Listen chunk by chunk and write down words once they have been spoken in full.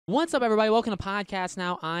What's up, everybody? Welcome to Podcast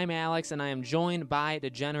Now. I'm Alex, and I am joined by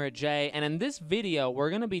Degenerate Jay. And in this video, we're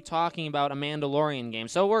going to be talking about a Mandalorian game.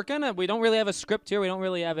 So we don't really have a script here. We don't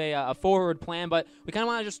really have a forward plan, but we kind of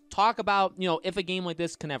want to just talk about, if a game like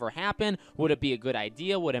this can ever happen, would it be a good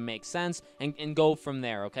idea? Would it make sense? And go from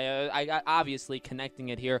there, okay? I obviously connecting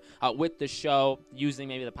it here with the show, using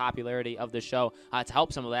maybe the popularity of the show to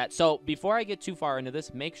help some of that. So before I get too far into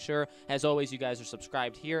this, make sure, as always, you guys are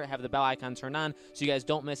subscribed here, have the bell icon turned on so you guys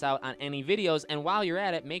don't miss out on any videos. And while you're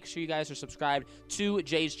at it, make sure you guys are subscribed to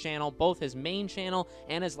Jay's channel. Both his main channel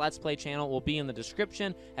and his Let's Play channel will be in the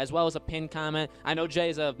description, as well as a pinned comment. I know Jay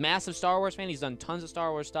is a massive Star Wars fan. He's done tons of Star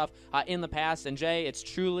Wars stuff in the past. And Jay, it's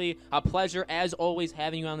truly a pleasure, as always,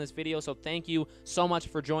 having you on this video. So thank you so much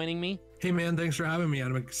for joining me. Hey man, thanks for having me.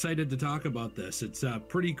 I'm excited to talk about this. It's a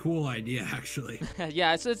pretty cool idea, actually.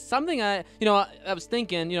 Yeah, it's something I was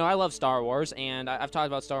thinking, I love Star Wars, and I've talked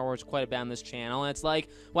about Star Wars quite a bit on this channel, and it's like,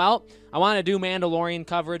 well, I want to do Mandalorian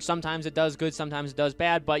coverage. Sometimes it does good, sometimes it does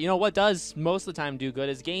bad, but what does most of the time do good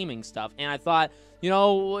is gaming stuff, and I thought, the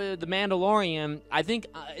Mandalorian, I think,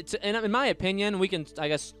 in my opinion, we can, I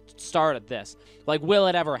guess, start at this. Like, will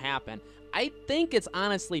it ever happen? I think it's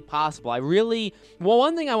honestly possible.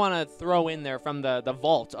 One thing I want to throw in there from the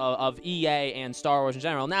vault of EA and Star Wars in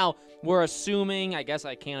general. Now, we're assuming, I guess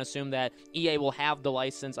I can't assume that EA will have the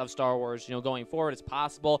license of Star Wars, going forward. It's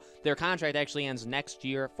possible. Their contract actually ends next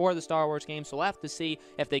year for the Star Wars game, so we'll have to see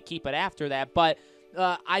if they keep it after that. But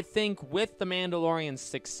I think with the Mandalorian's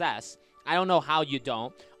success, I don't know how you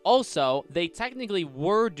don't. Also, they technically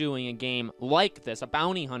were doing a game like this, a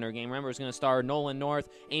bounty hunter game. Remember, it was going to star Nolan North.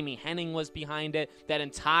 Amy Hennig was behind it. That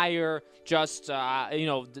entire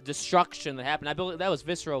the destruction that happened. I believe that was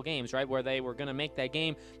Visceral Games, right, where they were going to make that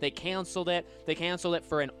game. They canceled it. They canceled it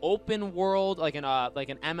for an open world, like an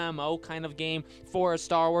MMO kind of game for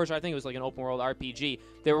Star Wars. Or I think it was like an open world RPG.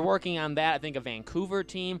 They were working on that. I think a Vancouver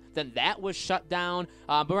team. Then that was shut down.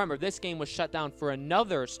 But remember, this game was shut down for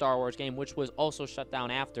another Star Wars game, which was also shut down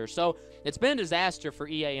after. So it's been a disaster for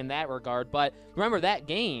EA in that regard. But remember, that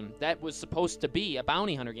game, that was supposed to be a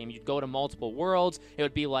bounty hunter game. You'd go to multiple worlds. It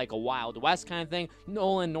would be like a Wild West kind of thing.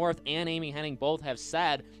 Nolan North and Amy Hennig both have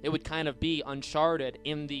said it would kind of be Uncharted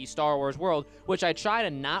in the Star Wars world, which I try to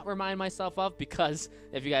not remind myself of, because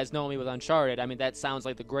if you guys know me with Uncharted, I mean, that sounds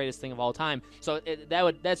like the greatest thing of all time. So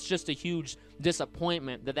that's just a huge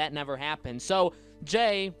disappointment that never happened. So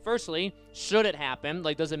Jay, firstly, should it happen?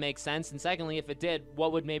 Like, does it make sense? And secondly, if it did,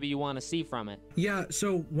 what would maybe you want to see from it? Yeah,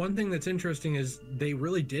 so one thing that's interesting is they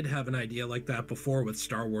really did have an idea like that before with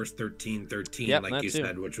Star Wars 1313, like you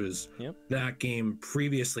said, which was that game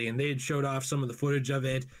previously. And they had showed off some of the footage of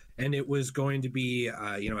it, and it was going to be,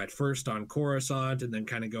 at first on Coruscant and then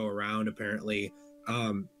kind of go around, apparently.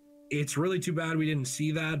 It's really too bad we didn't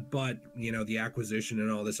see that, but, the acquisition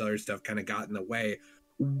and all this other stuff kind of got in the way.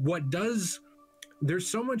 There's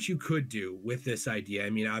so much you could do with this idea.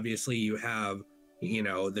 I mean, obviously you have,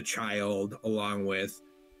 the child along with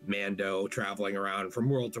Mando traveling around from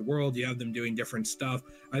world to world. You have them doing different stuff.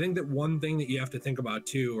 I think that one thing that you have to think about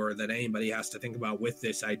too, or that anybody has to think about with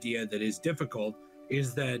this idea that is difficult,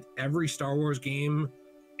 is that every Star Wars game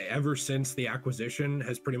ever since the acquisition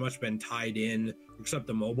has pretty much been tied in, except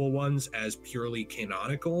the mobile ones, as purely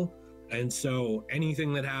canonical. And so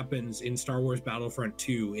anything that happens in Star Wars Battlefront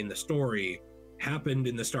 2 in the story happened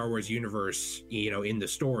in the Star Wars universe, in the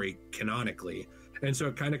story canonically. And so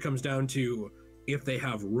it kind of comes down to if they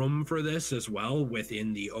have room for this as well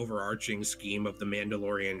within the overarching scheme of the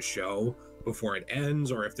Mandalorian show before it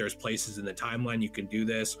ends, or if there's places in the timeline you can do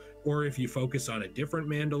this, or if you focus on a different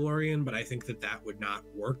Mandalorian. But I think that would not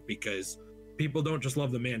work, because people don't just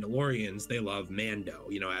love the Mandalorians, they love Mando,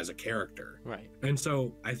 as a character. Right. And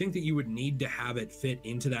so I think that you would need to have it fit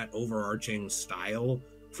into that overarching style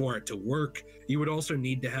for it to work. You would also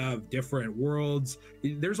need to have different worlds.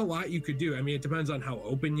 There's a lot you could do. I mean, it depends on how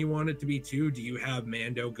open you want it to be too. Do you have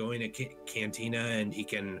Mando going to Cantina and he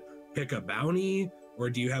can pick a bounty? Or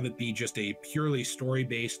do you have it be just a purely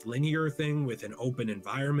story-based linear thing with an open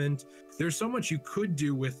environment? There's so much you could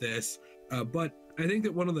do with this, but I think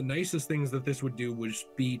that one of the nicest things that this would do would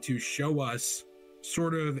be to show us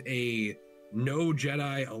sort of a no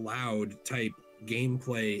Jedi allowed type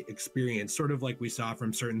gameplay experience, sort of like we saw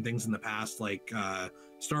from certain things in the past, like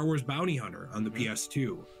Star Wars Bounty Hunter on the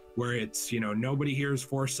PS2, where it's, nobody here is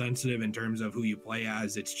force sensitive in terms of who you play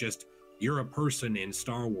as. It's just you're a person in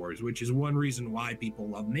Star Wars, which is one reason why people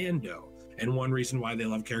love Mando, and one reason why they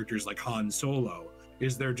love characters like Han Solo,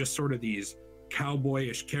 is they're just sort of these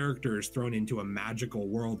cowboyish characters thrown into a magical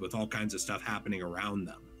world with all kinds of stuff happening around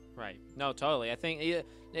them. Right. No, totally. I think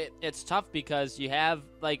It's tough because you have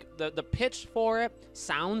like the pitch for it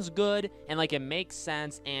sounds good and like it makes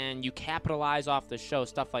sense and you capitalize off the show,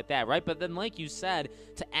 stuff like that, right? But then like you said,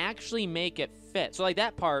 to actually make it fit, so like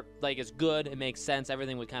that part like is good, it makes sense,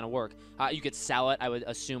 everything would kind of work. You could sell it, I would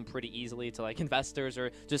assume, pretty easily to like investors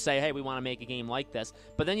or just say, hey, we want to make a game like this.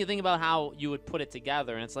 But then you think about how you would put it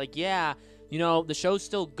together and it's like, yeah, you know, the show's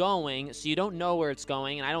still going, so you don't know where it's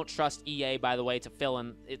going, and I don't trust EA, by the way, to fill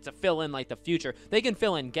in like the future. They can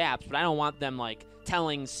fill in gaps, but I don't want them like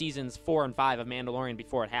telling seasons 4 and 5 of Mandalorian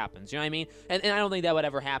before it happens. You know what I mean? And I don't think that would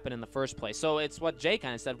ever happen in the first place. So it's what Jay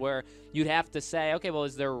kind of said, where you'd have to say, okay, well,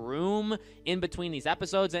 is there room in between these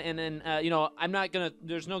episodes? And then you know, I'm not gonna.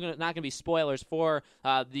 There's not gonna be spoilers for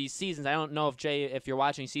these seasons. I don't know if Jay, if you're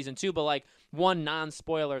watching season 2, but like one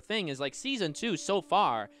non-spoiler thing is like season 2 so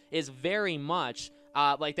far is very much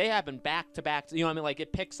like they happen back to back, you know what I mean? Like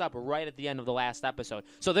it picks up right at the end of the last episode.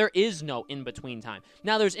 So there is no in-between time.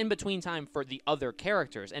 Now there's in-between time for the other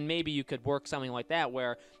characters, and maybe you could work something like that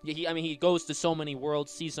where he goes to so many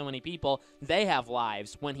worlds, sees so many people, they have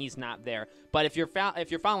lives when he's not there. But if you're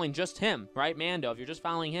following just him, right, Mando, if you're just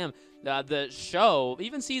following him, the show,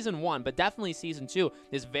 even season 1, but definitely season 2,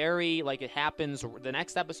 is very, like, it happens, the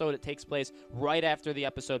next episode, it takes place right after the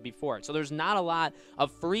episode before it. So there's not a lot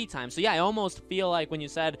of free time. So yeah, I almost feel like when you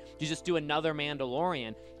said you just do another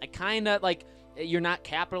Mandalorian, I kind of, like, you're not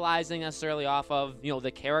capitalizing necessarily off of, you know, the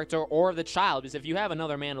character or the child, because if you have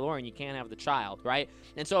another Mandalorian, you can't have the child, right?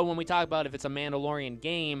 And so when we talk about if it's a Mandalorian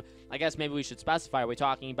game, I guess maybe we should specify, are we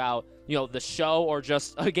talking about, you know, the show or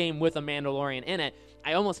just a game with a Mandalorian in it?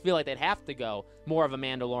 I almost feel like they'd have to go more of a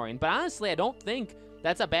Mandalorian. But honestly, I don't think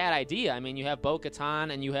that's a bad idea. I mean, you have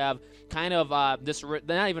Bo-Katan and you have kind of this,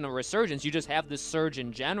 not even a resurgence, you just have this surge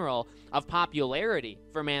in general of popularity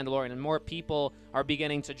for Mandalorian, and more people are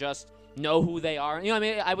beginning to just know who they are. You know what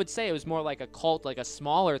I mean? I would say it was more like a cult, like a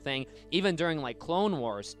smaller thing, even during like Clone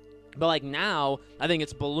Wars. But like now, I think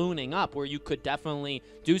it's ballooning up where you could definitely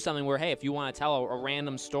do something where, hey, if you want to tell a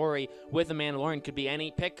random story with a Mandalorian, could be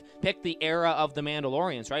any, pick the era of the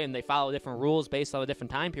Mandalorians, right? And they follow different rules based on the different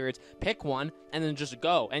time periods. Pick one and then just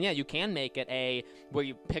go. And yeah, you can make it where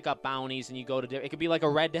you pick up bounties and you go to, it could be like a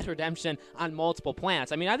Red Dead Redemption on multiple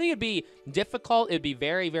planets. I mean, I think it'd be difficult. It'd be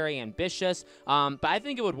very, very ambitious. But I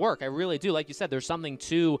think it would work. I really do. Like you said, there's something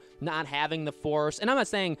to not having the Force. And I'm not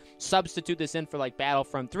saying substitute this in for like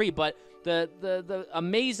Battlefront 3, but the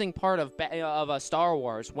amazing part of Star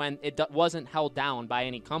Wars when it wasn't held down by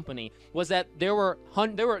any company was that there were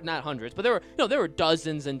not hundreds, but there were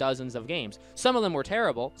dozens and dozens of games. Some of them were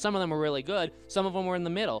terrible, some of them were really good, some of them were in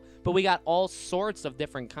the middle, but we got all sorts of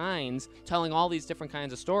different kinds telling all these different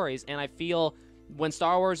kinds of stories. And I feel when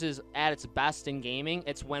Star Wars is at its best in gaming,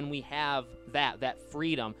 it's when we have that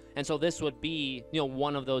freedom. And so this would be, you know,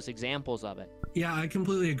 one of those examples of it. Yeah, I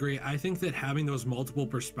completely agree. I think that having those multiple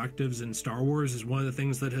perspectives in Star Wars is one of the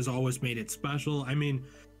things that has always made it special. I mean,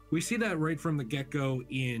 we see that right from the get-go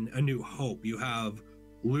in A New Hope. You have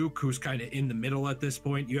Luke, who's kind of in the middle at this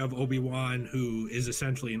point. You have Obi-Wan, who is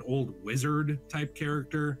essentially an old wizard type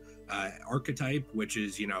character, archetype, which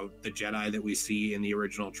is, you know, the Jedi that we see in the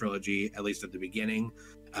original trilogy, at least at the beginning.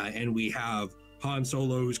 And we have Han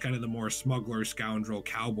Solo, who's kind of the more smuggler, scoundrel,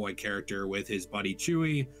 cowboy character with his buddy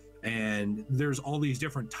Chewie. And there's all these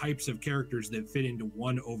different types of characters that fit into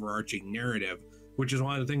one overarching narrative, which is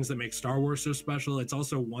one of the things that makes Star Wars so special. It's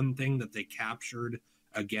also one thing that they captured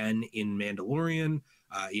again in Mandalorian.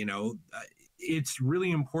 It's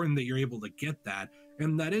really important that you're able to get that.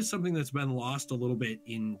 And that is something that's been lost a little bit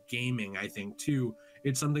in gaming, I think, too.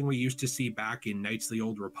 It's something we used to see back in Knights of the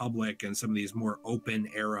Old Republic and some of these more open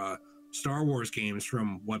era Star Wars games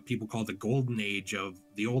from what people call the golden age of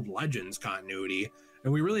the old Legends continuity.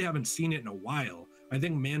 And we really haven't seen it in a while. I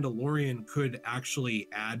think Mandalorian could actually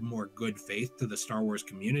add more good faith to the Star Wars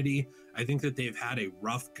community. I think that they've had a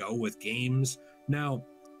rough go with games. Now,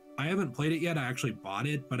 I haven't played it yet. I actually bought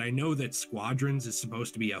it, but I know that Squadrons is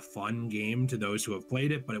supposed to be a fun game to those who have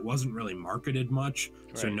played it, but it wasn't really marketed much,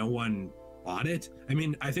 right. So no one bought it. I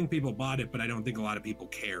mean, I think people bought it, but I don't think a lot of people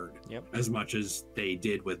cared as much as they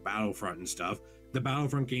did with Battlefront and stuff. The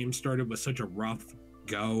Battlefront game started with such a rough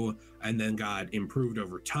go and then got improved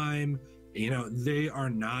over time. You know, they are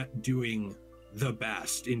not doing the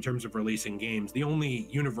best in terms of releasing games. The only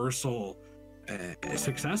universal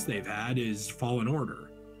success they've had is Fallen Order.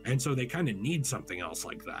 And so they kind of need something else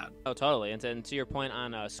like that. Oh, totally. And to your point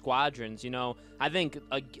on Squadrons, you know, I think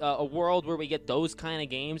a world where we get those kind of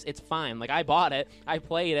games, it's fine. Like, I bought it, I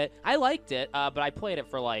played it, I liked it, but I played it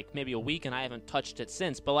for like maybe a week and I haven't touched it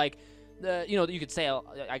since. But like, you know, you could say,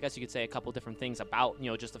 I guess you could say a couple different things about, you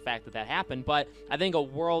know, just the fact that that happened, but I think a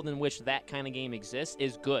world in which that kind of game exists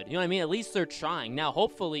is good. You know what I mean? At least they're trying. Now,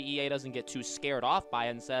 hopefully EA doesn't get too scared off by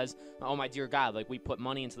it and says, oh my dear God, like we put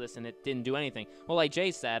money into this and it didn't do anything. Well, like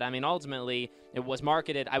Jay said, I mean, ultimately it was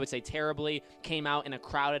marketed, I would say terribly, came out in a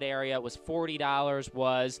crowded area, it was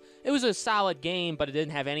 $40, it was a solid game, but it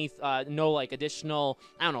didn't have any, no like additional,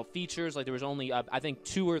 I don't know, features. Like there was only, I think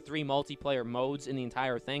 2 or 3 multiplayer modes in the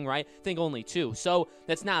entire thing, right? I think only 2. So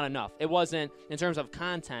that's not enough. It wasn't, in terms of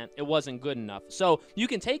content, it wasn't good enough. So you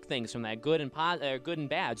can take things from that, good and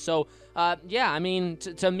bad. So yeah, I mean,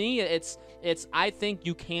 to me, it's I think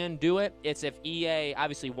you can do it. It's if EA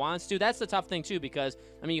obviously wants to. That's the tough thing too, because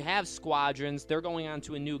I mean, you have Squadrons. They're going on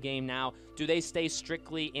to a new game now. Do they stay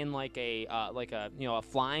strictly in like a you know, a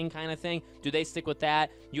flying kind of thing? Do they stick with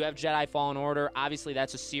that? You have Jedi Fallen Order. Obviously,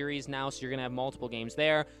 that's a series now, so you're gonna have multiple games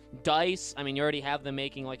there. DICE, I mean, you already have them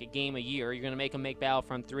making like a game a year. You're gonna make them make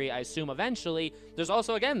Battlefront 3, I assume eventually. There's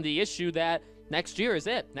also again the issue that next year is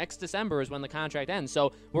it. Next December is when the contract ends.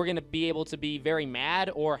 So we're going to be able to be very mad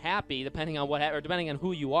or happy, depending on what, or depending on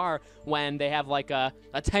who you are, when they have like a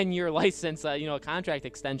 10-year license, you know, a contract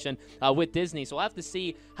extension with Disney. So we'll have to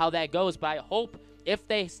see how that goes. But I hope if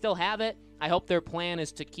they still have it, I hope their plan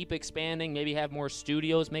is to keep expanding, maybe have more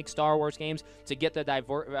studios make Star Wars games to get the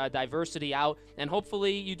diversity out, and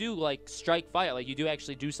hopefully you do like strike fire, like you do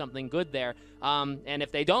actually do something good there. And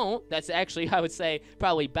if they don't, that's actually, I would say,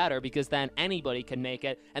 probably better, because then anybody can make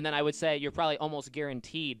it, and then I would say you're probably almost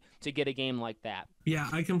guaranteed to get a game like that. Yeah,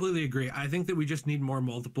 I completely agree. I think that we just need more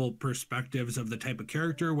multiple perspectives of the type of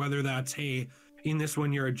character, whether that's, hey, in this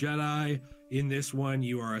one you're a Jedi, in this one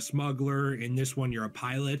you are a smuggler, in this one you're a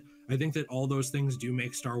pilot. I think that all those things do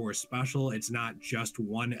make Star Wars special. It's not just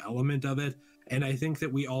one element of it. And I think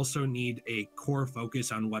that we also need a core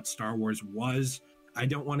focus on what Star Wars was. I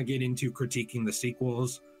don't want to get into critiquing the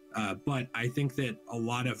sequels, but I think that a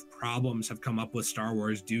lot of problems have come up with Star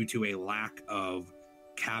Wars due to a lack of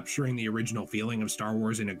capturing the original feeling of Star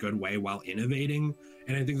Wars in a good way while innovating.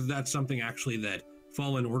 And I think that that's something actually that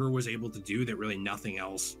Fallen Order was able to do that really nothing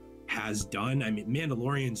else has done. I mean,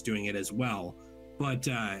 Mandalorian's doing it as well, but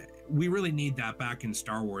we really need that back in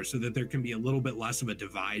Star Wars so that there can be a little bit less of a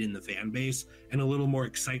divide in the fan base and a little more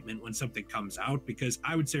excitement when something comes out, because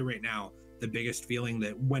I would say right now, the biggest feeling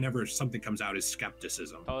that whenever something comes out is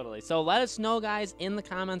skepticism. Totally. So let us know, guys, in the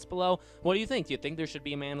comments below. What do you think? Do you think there should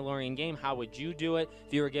be a Mandalorian game? How would you do it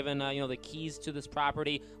if you were given, you know, the keys to this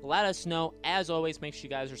property? Let us know. As always, make sure you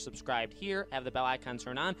guys are subscribed here, have the bell icon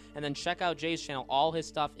turned on, and then check out Jay's channel. All his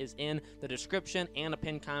stuff is in the description and a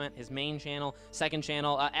pinned comment. His main channel, second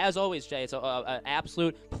channel. As always, Jay, it's an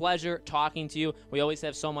absolute pleasure talking to you. We always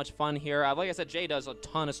have so much fun here. Like I said, Jay does a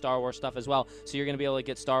ton of Star Wars stuff as well, so you're going to be able to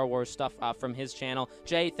get Star Wars stuff from his channel.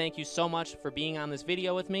 Jay, thank you so much for being on this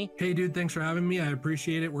video with me. Hey, dude, thanks for having me. I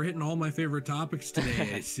appreciate it. We're hitting all my favorite topics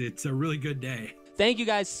today. It's a really good day. Thank you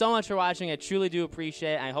guys so much for watching. I truly do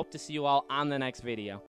appreciate it. I hope to see you all on the next video.